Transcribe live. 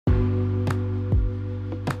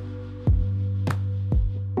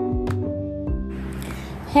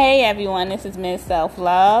Hey everyone, this is Ms. Self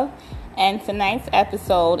Love, and tonight's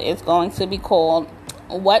episode is going to be called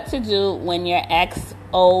What to Do When Your Ex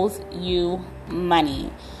Owes You Money.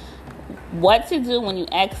 What to do when your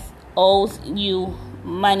ex owes you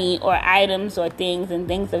money or items or things and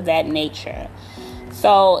things of that nature.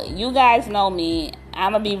 So, you guys know me.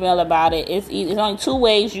 I'm going to be real about it. It's only two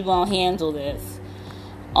ways you're going to handle this.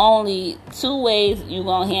 Only two ways you're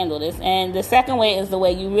going to handle this. And the second way is the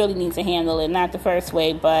way you really need to handle it. Not the first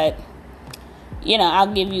way, but,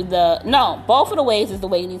 I'll give you both of the ways is the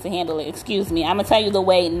way you need to handle it. Excuse me. I'm going to tell you the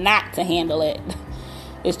way not to handle it.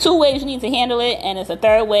 There's two ways you need to handle it, and it's a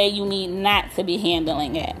third way you need not to be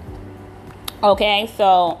handling it. Okay,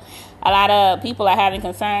 so a lot of people are having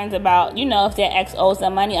concerns about, if their ex owes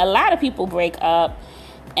them money. A lot of people break up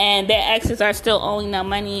and their exes are still owing them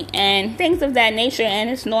money and things of that nature, and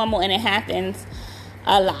it's normal and it happens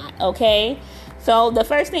a lot, okay? So the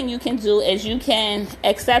first thing you can do is you can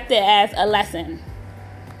accept it as a lesson.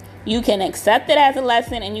 You can accept it as a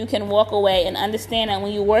lesson, and you can walk away and understand that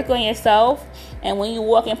when you work on yourself and when you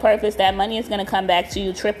walk in purpose, that money is going to come back to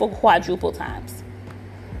you triple, quadruple times.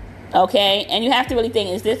 Okay? And you have to really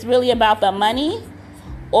think, is this really about the money,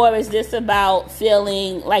 or is this about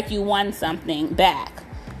feeling like you won something back?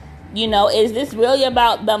 Is this really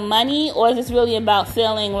about the money, or is this really about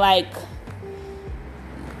feeling like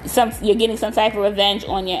you're getting some type of revenge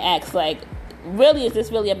on your ex? Like, really, is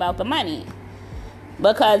this really about the money?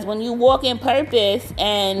 Because when you walk in purpose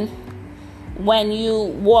and when you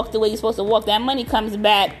walk the way you're supposed to walk, that money comes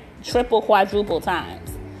back triple, quadruple times.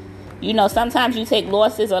 Sometimes you take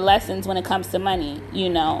losses or lessons when it comes to money,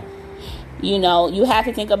 you have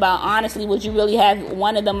to think about, honestly, would you really have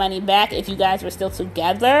wanted the money back if you guys were still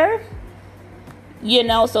together?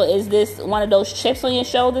 So is this one of those chips on your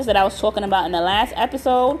shoulders that I was talking about in the last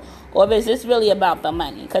episode? Or is this really about the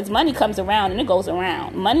money? Because money comes around and it goes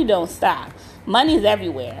around. Money don't stop. Money is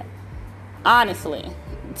everywhere. Honestly,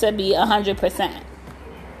 to be 100%.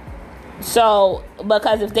 So,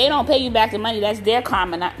 because if they don't pay you back the money, that's their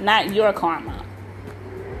karma, not your karma.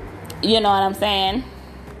 You know what I'm saying?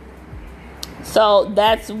 So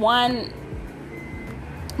that's one,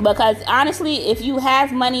 because honestly, if you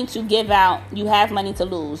have money to give out, you have money to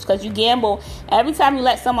lose, because you gamble. Every time you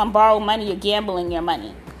let someone borrow money, you're gambling your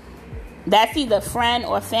money. That's either friend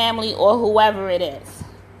or family or whoever it is.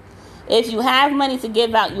 If you have money to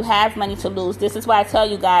give out, you have money to lose. This is why I tell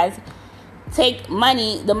you guys, take the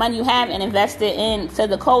money you have, and invest it into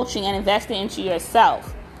the coaching and invest it into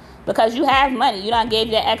yourself, because you have money. You done gave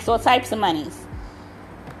your ex all types of monies.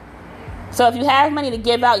 So if you have money to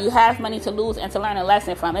give out, you have money to lose and to learn a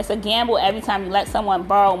lesson from. It's a gamble every time you let someone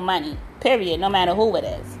borrow money, period, no matter who it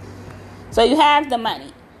is. So you have the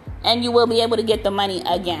money, and you will be able to get the money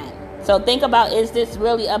again. So think about, is this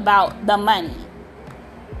really about the money?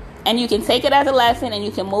 And you can take it as a lesson, and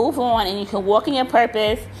you can move on, and you can walk in your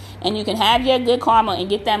purpose, and you can have your good karma and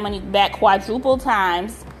get that money back quadruple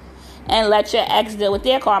times, and let your ex deal with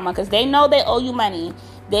their karma, because they know they owe you money.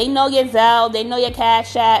 They know your Zelle. They know your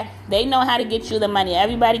Cash App. They know how to get you the money.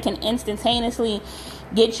 Everybody can instantaneously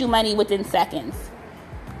get you money within seconds.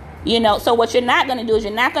 So what you're not going to do is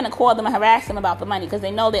you're not going to call them and harass them about the money, because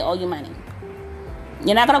they know they owe you money.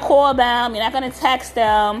 You're not going to call them. You're not going to text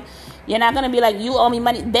them. You're not going to be like, you owe me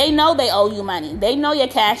money. They know they owe you money. They know your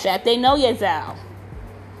Cash App. They know your Zelle.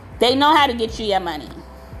 They know how to get you your money.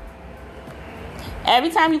 Every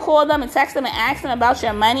time you call them and text them and ask them about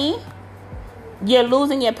your money, you're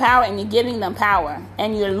losing your power, and you're giving them power,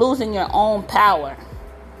 and you're losing your own power.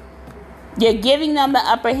 You're giving them the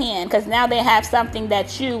upper hand, because now they have something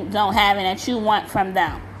that you don't have and that you want from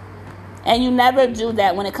them. And you never do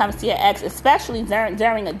that when it comes to your ex, especially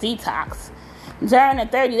during a detox. During the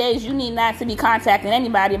 30 days, you need not to be contacting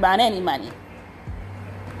anybody about any money.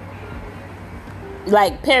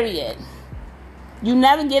 Like, period. You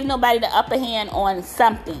never give nobody the upper hand on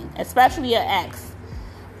something, especially your ex,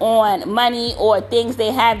 on money or things they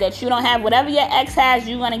have that you don't have. Whatever your ex has,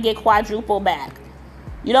 you're going to get quadruple back.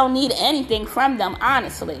 You don't need anything from them,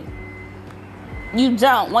 honestly. You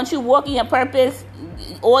don't. Once you walk in your purpose,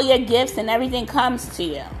 all your gifts and everything comes to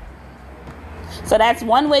you. So that's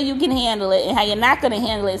one way you can handle it. And how you're not going to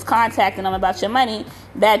handle it is contacting them about your money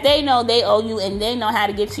that they know they owe you, and they know how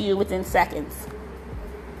to get to you within seconds.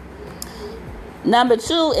 Number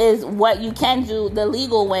 2 is what you can do the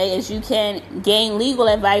legal way, is you can gain legal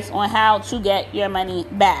advice on how to get your money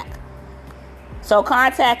back. So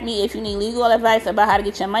contact me if you need legal advice about how to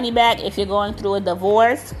get your money back. If you're going through a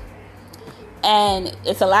divorce and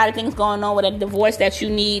it's a lot of things going on with a divorce that you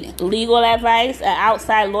need legal advice, an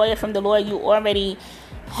outside lawyer from the lawyer you already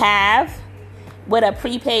have with a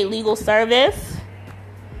prepaid legal service,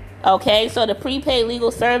 Okay, so the prepaid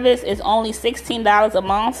legal service is only $16 a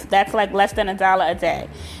month. That's like less than $1 a day.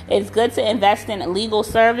 It's good to invest in a legal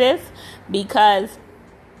service because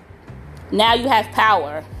now you have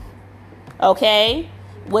power. Okay,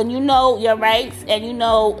 when you know your rights and you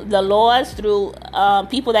know the laws through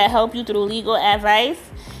people that help you through legal advice,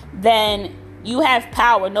 then you have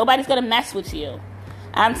power. Nobody's gonna mess with you.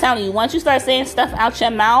 I'm telling you, once you start saying stuff out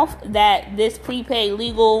your mouth that this prepaid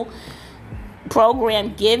legal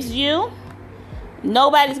program gives you,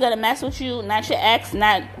 nobody's gonna mess with you. Not your ex,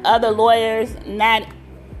 not other lawyers, not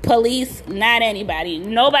police, not anybody.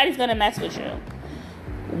 Nobody's gonna mess with you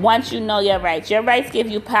once you know your rights. Your rights give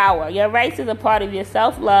you power. Your rights is a part of your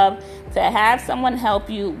self-love, to have someone help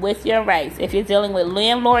you with your rights. If you're dealing with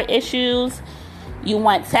landlord issues, you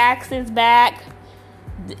want taxes back,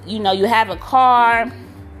 you have a car,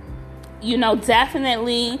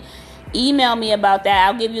 definitely email me about that.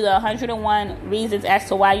 I'll give you the 101 reasons as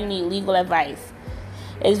to why you need legal advice.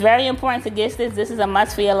 It's very important to get this. This is a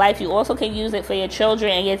must for your life. You also can use it for your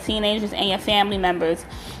children and your teenagers and your family members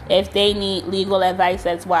if they need legal advice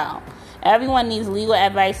as well. Everyone needs legal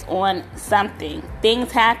advice on something.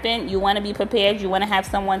 Things happen. You want to be prepared. You want to have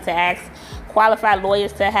someone to ask, qualified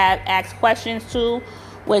lawyers to ask questions to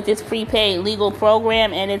with this prepaid legal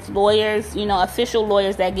program, and it's lawyers, official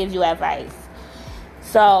lawyers that give you advice.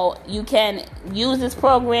 So you can use this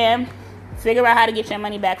program, figure out how to get your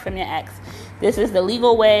money back from your ex. This is the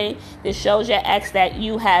legal way. This shows your ex that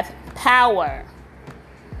you have power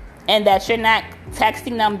and that you're not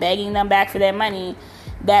texting them, begging them back for their money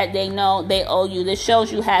that they know they owe you. This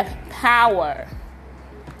shows you have power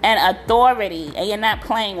and authority and you're not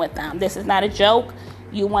playing with them. This is not a joke.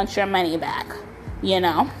 You want your money back,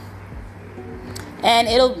 And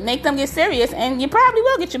it'll make them get serious, and you probably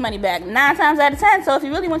will get your money back 9 times out of 10. So if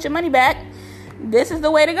you really want your money back, this is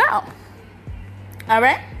the way to go. All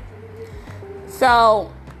right?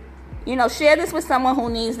 So, share this with someone who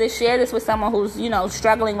needs this. Share this with someone who's,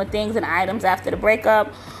 struggling with things and items after the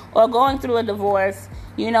breakup or going through a divorce.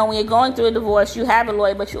 When you're going through a divorce, you have a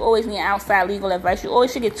lawyer, but you always need outside legal advice. You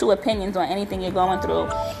always should get 2 opinions on anything you're going through.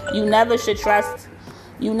 You never should trust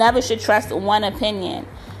one opinion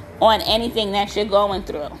on anything that you're going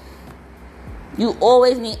through. You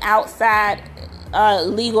always need outside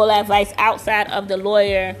legal advice outside of the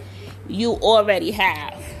lawyer you already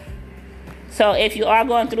have. So if you are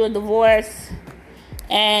going through a divorce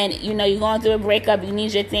and you're going through a breakup, you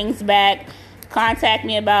need your things back, contact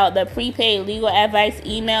me about the prepaid legal advice.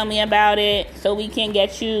 Email me about it so we can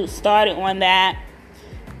get you started on that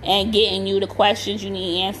and getting you the questions you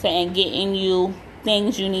need answered and getting you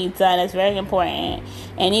things you need done. Is very important.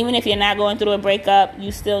 And even if you're not going through a breakup,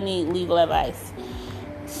 you still need legal advice.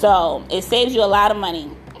 So it saves you a lot of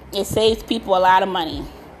money. It saves people a lot of money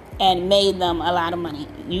and made them a lot of money.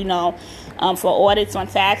 For audits on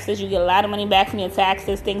taxes, you get a lot of money back from your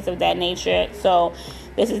taxes, things of that nature. So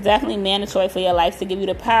this is definitely mandatory for your life to give you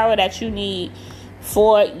the power that you need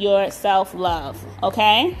for your self-love.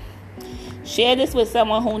 Okay? Share this with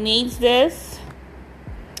someone who needs this.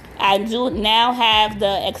 I do now have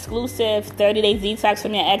the exclusive 30-day detox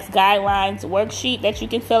from your ex guidelines worksheet that you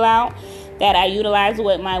can fill out that I utilize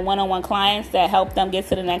with my one-on-one clients that help them get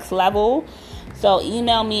to the next level. So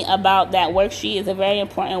email me about that worksheet. It's a very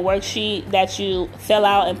important worksheet that you fill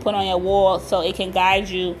out and put on your wall so it can guide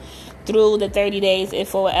you through the 30 days. If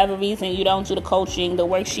for whatever reason you don't do the coaching, the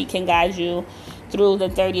worksheet can guide you through the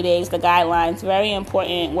 30 days, the guidelines. Very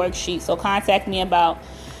important worksheet. So contact me about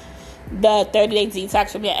the 30-day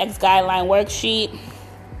detox from your ex guideline worksheet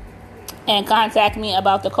and contact me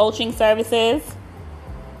about the coaching services.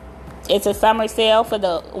 It's a summer sale for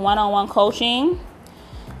the one-on-one coaching.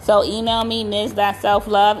 So email me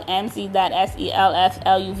ms.selflove,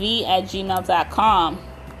 mc.selfluv@gmail.com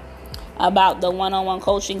about the one-on-one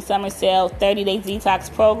coaching summer sale 30-day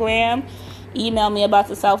detox program. Email me about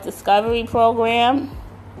the self-discovery program.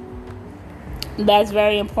 That's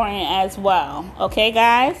very important as well. Okay,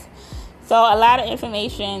 guys? So a lot of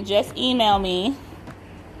information. Just email me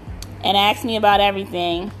and ask me about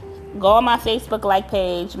everything. Go on my Facebook like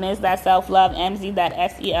page, ms.selflove,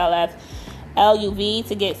 mz.selfluv,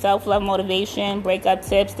 to get self-love motivation, breakup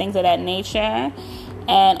tips, things of that nature.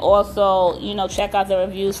 And also, check out the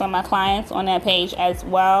reviews from my clients on that page as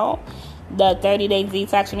well. The 30-day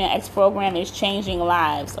detox from your ex program is changing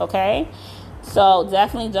lives, okay? So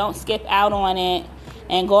definitely don't skip out on it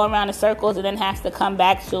and go around in circles and then have to come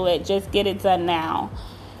back to it. Just get it done now.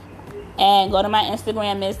 And go to my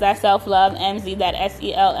Instagram, ms.selflove,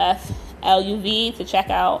 mz.selfluv, to check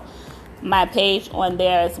out my page on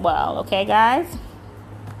there as well. Okay, guys?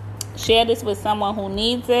 Share this with someone who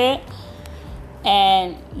needs it.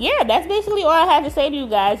 And yeah, that's basically all I have to say to you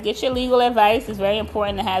guys. Get your legal advice. It's very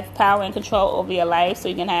important to have power and control over your life so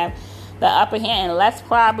you can have the upper hand and less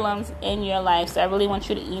problems in your life. So I really want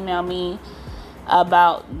you to email me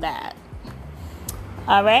about that.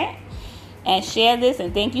 All right? And share this,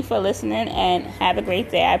 and thank you for listening, and have a great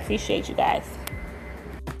day. I appreciate you guys.